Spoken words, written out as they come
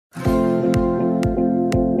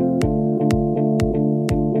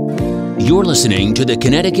You're listening to the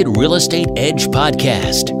Connecticut Real Estate Edge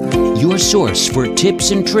podcast, your source for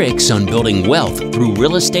tips and tricks on building wealth through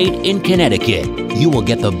real estate in Connecticut. You will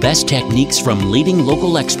get the best techniques from leading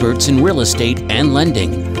local experts in real estate and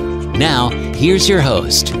lending. Now, here's your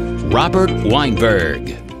host, Robert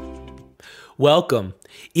Weinberg. Welcome.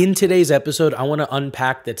 In today's episode, I want to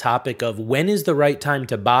unpack the topic of when is the right time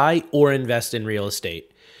to buy or invest in real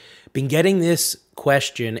estate. Been getting this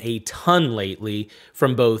question a ton lately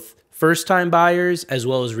from both first-time buyers as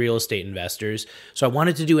well as real estate investors. So I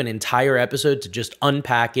wanted to do an entire episode to just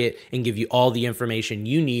unpack it and give you all the information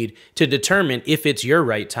you need to determine if it's your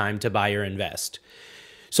right time to buy or invest.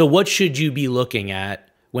 So what should you be looking at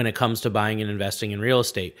when it comes to buying and investing in real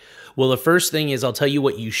estate? Well, the first thing is I'll tell you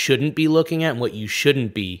what you shouldn't be looking at and what you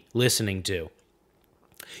shouldn't be listening to.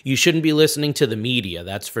 You shouldn't be listening to the media,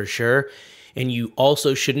 that's for sure. And you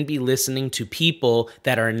also shouldn't be listening to people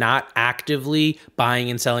that are not actively buying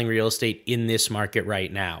and selling real estate in this market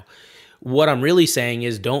right now. What I'm really saying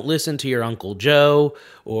is don't listen to your Uncle Joe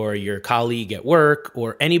or your colleague at work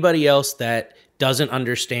or anybody else that doesn't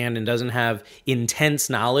understand and doesn't have intense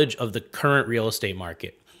knowledge of the current real estate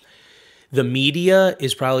market. The media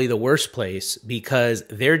is probably the worst place because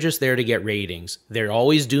they're just there to get ratings. They're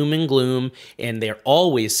always doom and gloom, and they're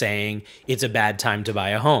always saying it's a bad time to buy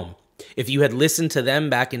a home. If you had listened to them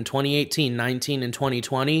back in 2018, 19, and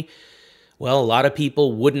 2020, well, a lot of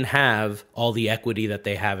people wouldn't have all the equity that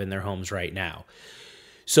they have in their homes right now.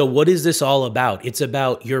 So what is this all about? It's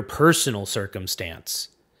about your personal circumstance.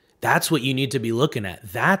 That's what you need to be looking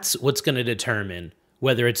at. That's what's going to determine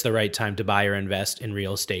whether it's the right time to buy or invest in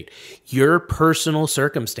real estate. Your personal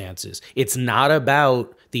circumstances. It's not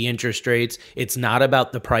about the interest rates. It's not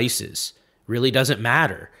about the prices. Really doesn't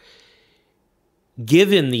matter.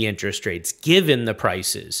 Given the interest rates, given the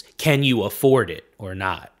prices, can you afford it or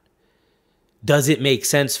not? Does it make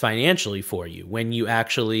sense financially for you when you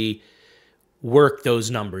actually work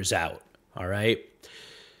those numbers out? All right.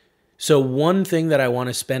 So one thing that I want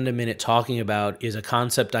to spend a minute talking about is a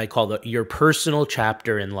concept I call your personal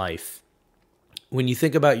chapter in life. When you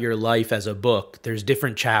think about your life as a book, there's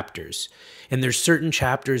different chapters, and there's certain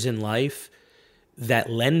chapters in life that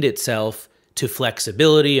lend itself to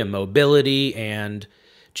flexibility and mobility and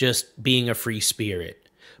just being a free spirit.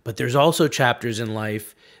 But there's also chapters in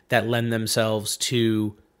life that lend themselves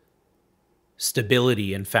to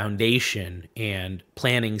stability and foundation and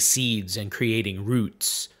planting seeds and creating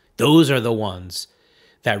roots. Those are the ones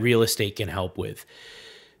that real estate can help with.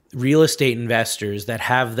 Real estate investors that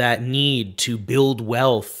have that need to build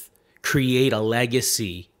wealth, create a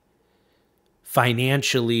legacy,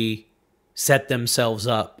 financially set themselves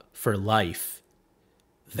up for life.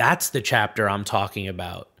 That's the chapter I'm talking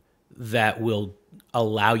about that will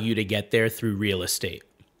allow you to get there through real estate.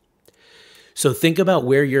 So think about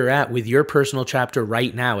where you're at with your personal chapter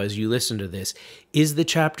right now as you listen to this. Is the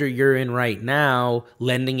chapter you're in right now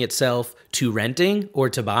lending itself to renting or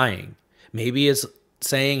to buying? Maybe it's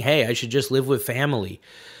saying, hey, I should just live with family.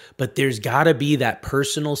 But there's got to be that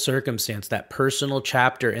personal circumstance, that personal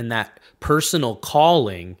chapter, and that personal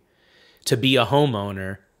calling to be a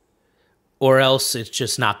homeowner, or else it's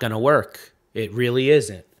just not going to work. It really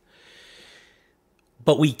isn't.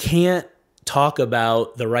 But we can't talk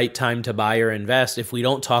about the right time to buy or invest if we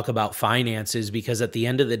don't talk about finances, because at the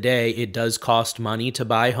end of the day, it does cost money to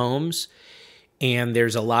buy homes, and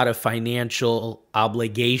there's a lot of financial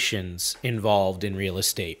obligations involved in real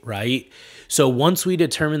estate, right? So once we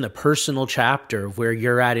determine the personal chapter of where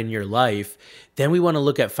you're at in your life, then we want to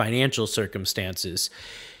look at financial circumstances.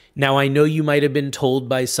 Now, I know you might have been told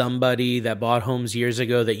by somebody that bought homes years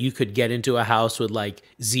ago that you could get into a house with like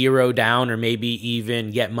zero down or maybe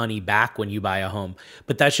even get money back when you buy a home.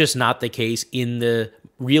 But that's just not the case in the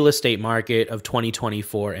real estate market of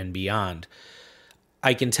 2024 and beyond.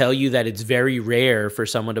 I can tell you that it's very rare for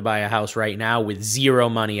someone to buy a house right now with zero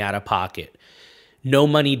money out of pocket. No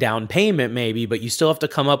money down payment maybe, but you still have to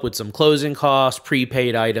come up with some closing costs,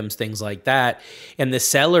 prepaid items, things like that. And the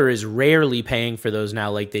seller is rarely paying for those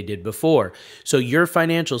now like they did before. So your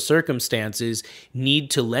financial circumstances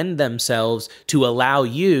need to lend themselves to allow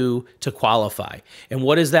you to qualify. And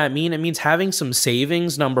what does that mean? It means having some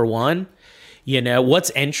savings, number one. You know,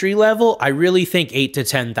 what's entry level? I really think 8 to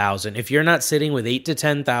 10,000. If you're not sitting with 8 to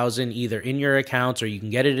 10,000 either in your accounts or you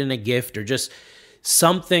can get it in a gift or just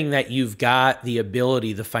something that you've got the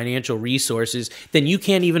ability, the financial resources, then you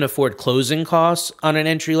can't even afford closing costs on an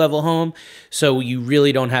entry-level home. So you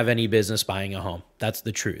really don't have any business buying a home. That's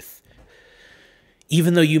the truth.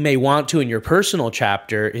 Even though you may want to, in your personal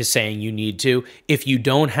chapter is saying you need to, if you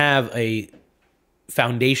don't have a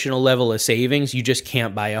foundational level of savings, you just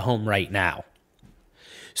can't buy a home right now.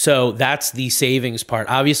 So that's the savings part.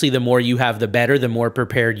 Obviously, the more you have, the better, the more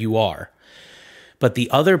prepared you are. But the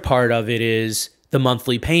other part of it is the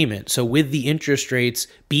monthly payment. So with the interest rates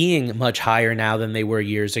being much higher now than they were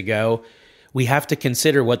years ago, we have to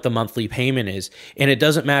consider what the monthly payment is. And it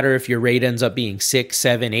doesn't matter if your rate ends up being 6,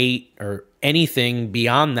 7, 8, or anything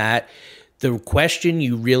beyond that. The question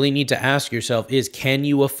you really need to ask yourself is, can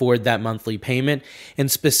you afford that monthly payment?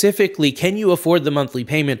 And specifically, can you afford the monthly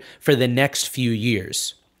payment for the next few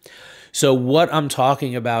years? So what I'm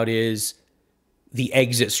talking about is the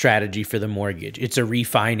exit strategy for the mortgage. It's a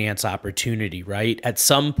refinance opportunity, right? At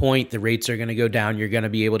some point, the rates are going to go down. You're going to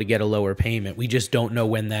be able to get a lower payment. We just don't know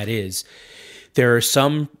when that is. There are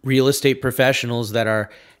some real estate professionals that are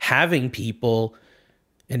having people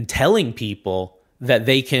and telling people that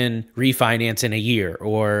they can refinance in a year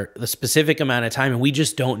or a specific amount of time, and we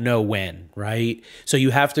just don't know when, right? So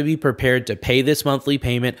you have to be prepared to pay this monthly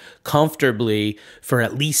payment comfortably for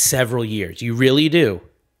at least several years. You really do.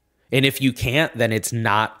 And if you can't, then it's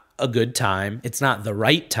not a good time. It's not the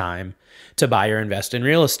right time to buy or invest in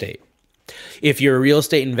real estate. If you're a real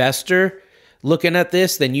estate investor looking at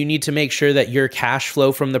this, then you need to make sure that your cash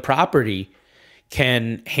flow from the property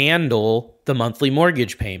can handle the monthly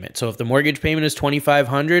mortgage payment. So if the mortgage payment is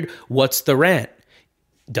 $2,500, what's the rent?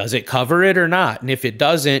 Does it cover it or not? And if it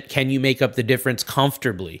doesn't, can you make up the difference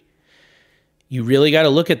comfortably? You really got to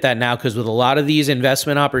look at that now, because with a lot of these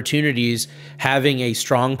investment opportunities, having a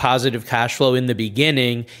strong positive cash flow in the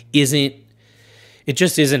beginning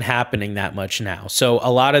just isn't happening that much now. So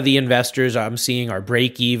a lot of the investors I'm seeing are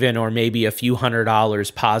break even or maybe a few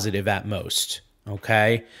 $100s positive at most.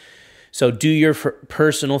 Okay. So do your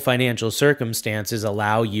personal financial circumstances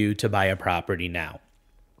allow you to buy a property now?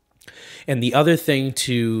 And the other thing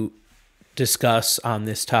to discuss on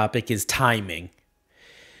this topic is timing.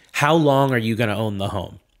 How long are you going to own the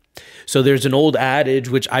home? So there's an old adage,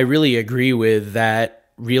 which I really agree with, that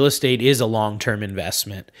real estate is a long-term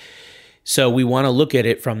investment. So we want to look at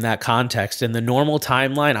it from that context. And the normal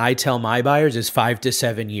timeline I tell my buyers is 5 to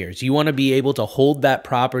 7 years. You want to be able to hold that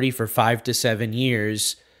property for 5 to 7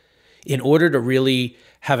 years in order to really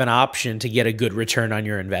have an option to get a good return on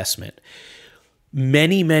your investment.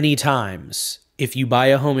 Many, many times, if you buy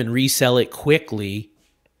a home and resell it quickly,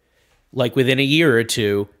 like within a year or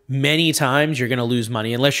two, many times you're going to lose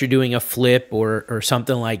money unless you're doing a flip or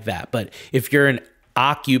something like that. But if you're an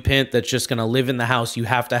occupant that's just going to live in the house, you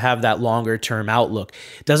have to have that longer term outlook.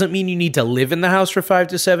 Doesn't mean you need to live in the house for 5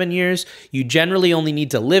 to 7 years. You generally only need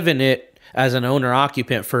to live in it as an owner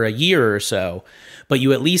occupant for a year or so, but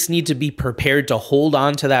you at least need to be prepared to hold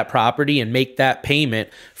on to that property and make that payment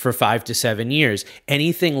for 5 to 7 years.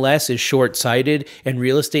 Anything less is short-sighted, and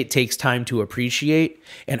real estate takes time to appreciate.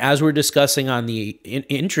 And as we're discussing on the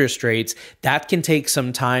interest rates, that can take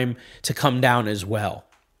some time to come down as well.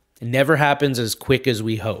 It never happens as quick as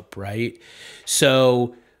we hope, right?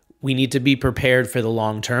 So we need to be prepared for the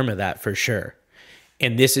long term of that for sure.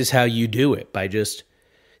 And this is how you do it, by just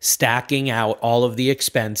stacking out all of the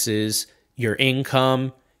expenses, your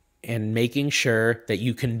income, and making sure that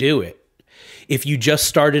you can do it. If you just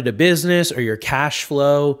started a business or your cash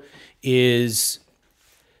flow is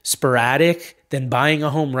sporadic, then buying a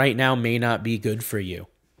home right now may not be good for you.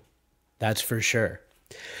 That's for sure.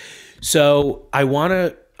 So I want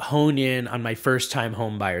to hone in on my first-time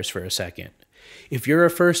home buyers for a second. If you're a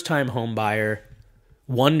first-time home buyer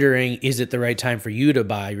wondering, is it the right time for you to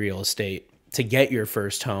buy real estate, to get your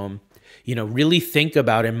first home, really think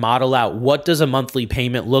about and model out, what does a monthly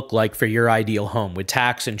payment look like for your ideal home with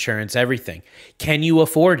tax, insurance, everything? Can you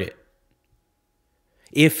afford it?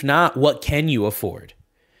 If not, what can you afford?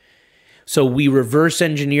 So we reverse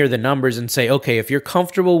engineer the numbers and say, okay, if you're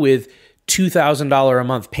comfortable with $2,000 a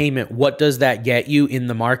month payment, what does that get you in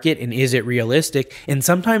the market, and is it realistic? And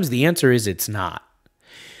sometimes the answer is it's not.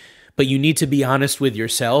 But you need to be honest with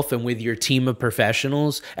yourself and with your team of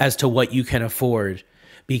professionals as to what you can afford,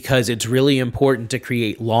 because it's really important to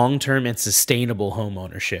create long-term and sustainable home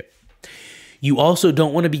ownership. You also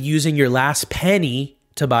don't want to be using your last penny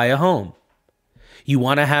to buy a home. You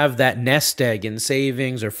want to have that nest egg in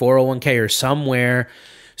savings or 401k or somewhere,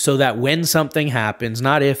 so that when something happens,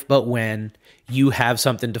 not if, but when, you have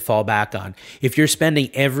something to fall back on. If you're spending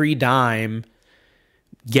every dime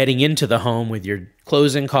getting into the home with your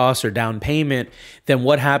closing costs or down payment, then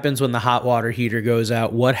what happens when the hot water heater goes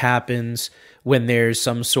out? What happens when there's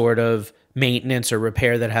some sort of maintenance or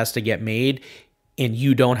repair that has to get made and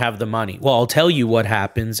you don't have the money? Well, I'll tell you what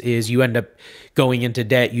happens is you end up going into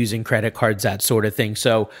debt using credit cards, that sort of thing.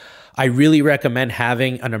 So I really recommend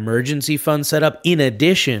having an emergency fund set up in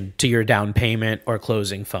addition to your down payment or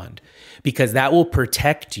closing fund, because that will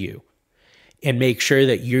protect you. and make sure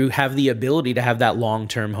that you have the ability to have that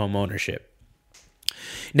long-term home ownership.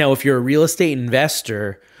 Now, if you're a real estate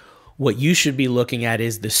investor, what you should be looking at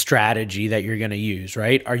is the strategy that you're going to use,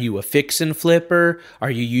 right? Are you a fix and flipper?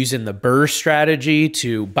 Are you using the BRRRR strategy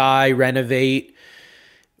to buy, renovate,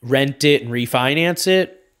 rent it, and refinance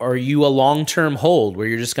it? Or are you a long-term hold where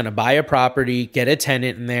you're just going to buy a property, get a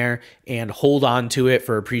tenant in there, and hold on to it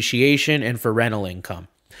for appreciation and for rental income?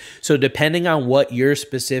 So depending on what your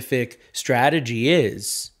specific strategy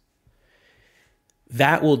is,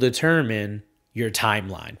 that will determine your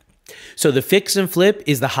timeline. So the fix and flip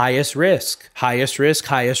is the highest risk,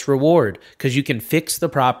 highest reward, because you can fix the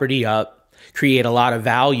property up, create a lot of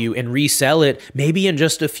value, and resell it maybe in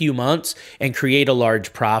just a few months and create a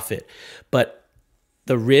large profit. But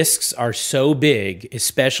the risks are so big,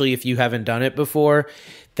 especially if you haven't done it before,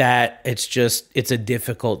 that it's a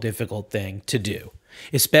difficult thing to do,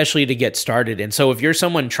 especially to get started. And so if you're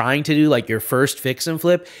someone trying to do like your first fix and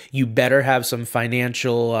flip, you better have some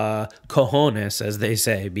financial cojones, as they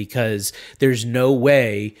say, because there's no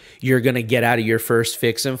way you're going to get out of your first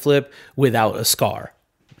fix and flip without a scar.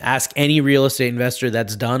 Ask any real estate investor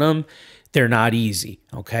that's done them. They're not easy,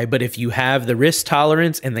 okay? But if you have the risk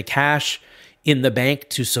tolerance and the cash in the bank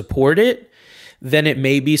to support it, then it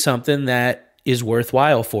may be something that is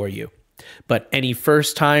worthwhile for you. But any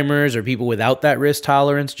first timers or people without that risk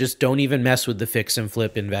tolerance, just don't even mess with the fix and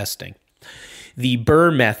flip investing. The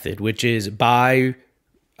BRRRR method, which is buy,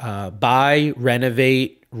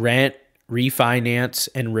 renovate, rent, refinance,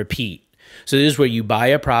 and repeat. So this is where you buy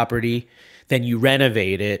a property, then you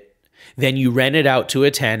renovate it, then you rent it out to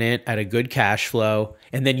a tenant at a good cash flow,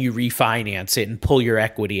 and then you refinance it and pull your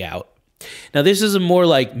equity out. Now, this is a more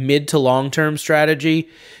like mid to long-term strategy.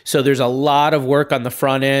 So there's a lot of work on the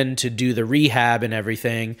front end to do the rehab and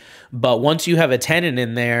everything. But once you have a tenant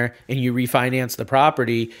in there and you refinance the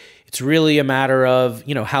property, it's really a matter of,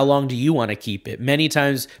 how long do you want to keep it? Many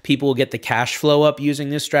times people will get the cash flow up using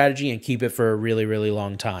this strategy and keep it for a really, really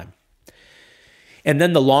long time. And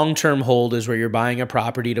then the long-term hold is where you're buying a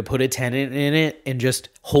property to put a tenant in it and just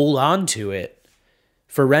hold on to it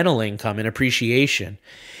for rental income and appreciation.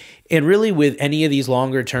 And really with any of these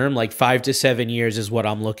longer term, like 5 to 7 years is what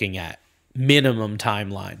I'm looking at, minimum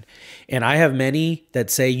timeline. And I have many that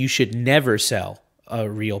say you should never sell a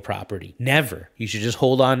real property, never. You should just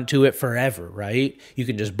hold on to it forever, right? You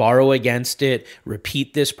can just borrow against it,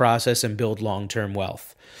 repeat this process, and build long-term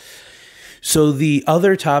wealth. So the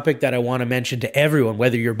other topic that I want to mention to everyone,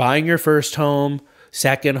 whether you're buying your first home,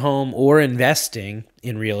 second home, or investing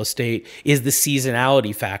in real estate, is the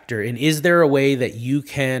seasonality factor. And is there a way that you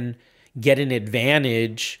can get an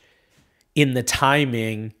advantage in the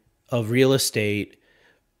timing of real estate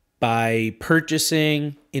by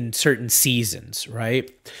purchasing in certain seasons, right?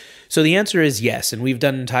 So the answer is yes, and we've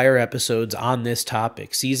done entire episodes on this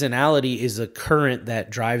topic. Seasonality is a current that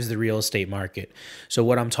drives the real estate market. So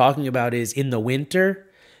what I'm talking about is in the winter,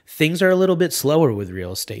 things are a little bit slower with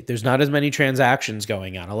real estate. There's not as many transactions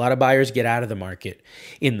going on. A lot of buyers get out of the market.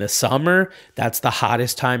 In the summer, that's the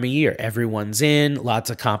hottest time of year. Everyone's in, lots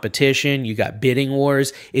of competition. You got bidding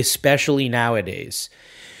wars, especially nowadays.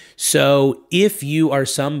 So if you are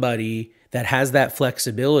somebody that has that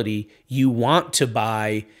flexibility, you want to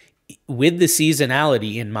buy with the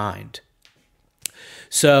seasonality in mind.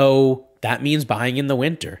 So that means buying in the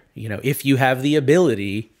winter. If you have the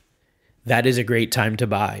ability, that is a great time to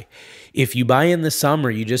buy. If you buy in the summer,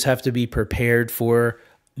 you just have to be prepared for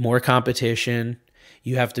more competition.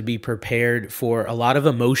 You have to be prepared for a lot of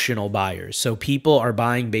emotional buyers. So people are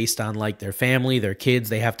buying based on like their family, their kids.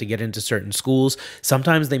 They have to get into certain schools.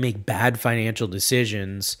 Sometimes they make bad financial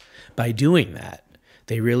decisions by doing that.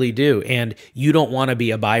 They really do. And you don't want to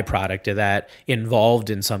be a byproduct of that, involved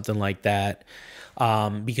in something like that.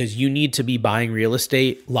 Because you need to be buying real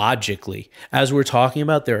estate logically. As we're talking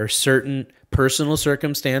about, there are certain personal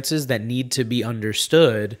circumstances that need to be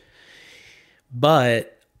understood,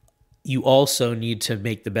 but you also need to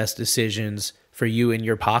make the best decisions for you in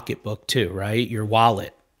your pocketbook too, right? Your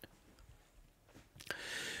wallet.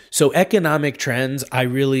 So economic trends, I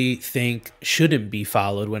really think shouldn't be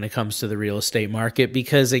followed when it comes to the real estate market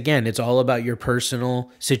because, again, it's all about your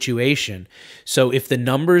personal situation. So if the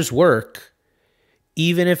numbers work,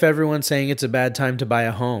 even if everyone's saying it's a bad time to buy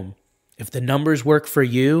a home, if the numbers work for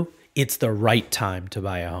you, it's the right time to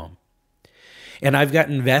buy a home. And I've got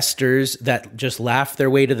investors that just laugh their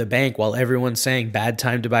way to the bank while everyone's saying bad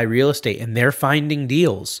time to buy real estate, and they're finding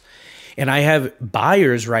deals. And I have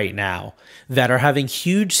buyers right now that are having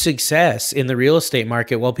huge success in the real estate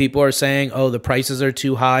market while people are saying, oh, the prices are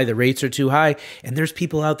too high, the rates are too high. And there's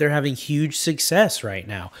people out there having huge success right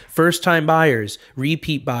now. First-time buyers,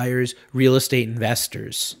 repeat buyers, real estate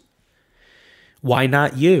investors. Why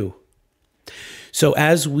not you? So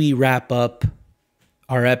as we wrap up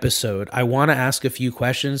our episode, I want to ask a few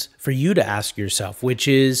questions for you to ask yourself, which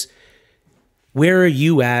is, where are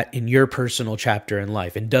you at in your personal chapter in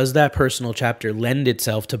life? And does that personal chapter lend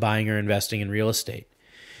itself to buying or investing in real estate?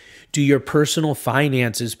 Do your personal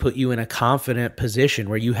finances put you in a confident position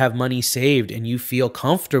where you have money saved and you feel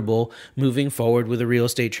comfortable moving forward with a real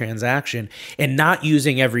estate transaction and not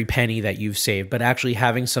using every penny that you've saved, but actually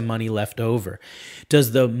having some money left over?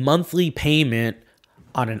 Does the monthly payment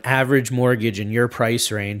on an average mortgage in your price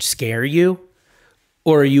range scare you,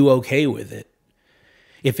 or are you okay with it?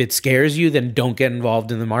 If it scares you, then don't get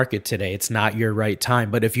involved in the market today. It's not your right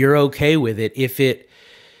time. But if you're okay with it, if it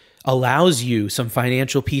allows you some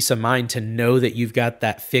financial peace of mind to know that you've got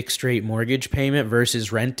that fixed rate mortgage payment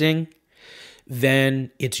versus renting,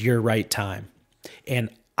 then it's your right time.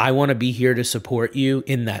 And I want to be here to support you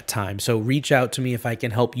in that time. So reach out to me if I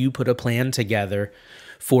can help you put a plan together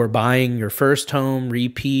for buying your first home,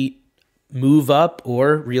 repeat, move up,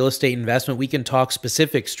 or real estate investment. We can talk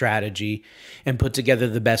specific strategy and put together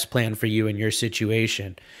the best plan for you in your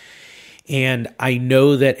situation. And I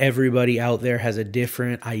know that everybody out there has a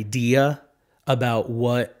different idea about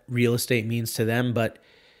what real estate means to them, but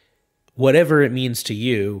whatever it means to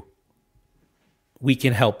you, we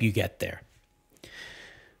can help you get there.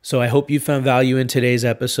 So I hope you found value in today's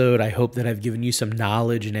episode. I hope that I've given you some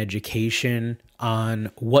knowledge and education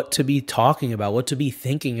on what to be talking about, what to be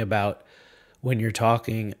thinking about when you're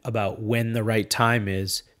talking about when the right time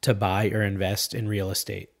is to buy or invest in real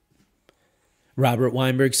estate. Robert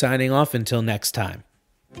Weinberg signing off until next time.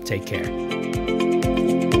 Take care.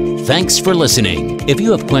 Thanks for listening. If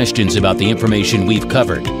you have questions about the information we've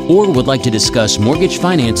covered or would like to discuss mortgage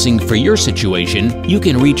financing for your situation, you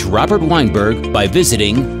can reach Robert Weinberg by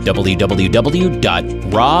visiting www.robgw.com.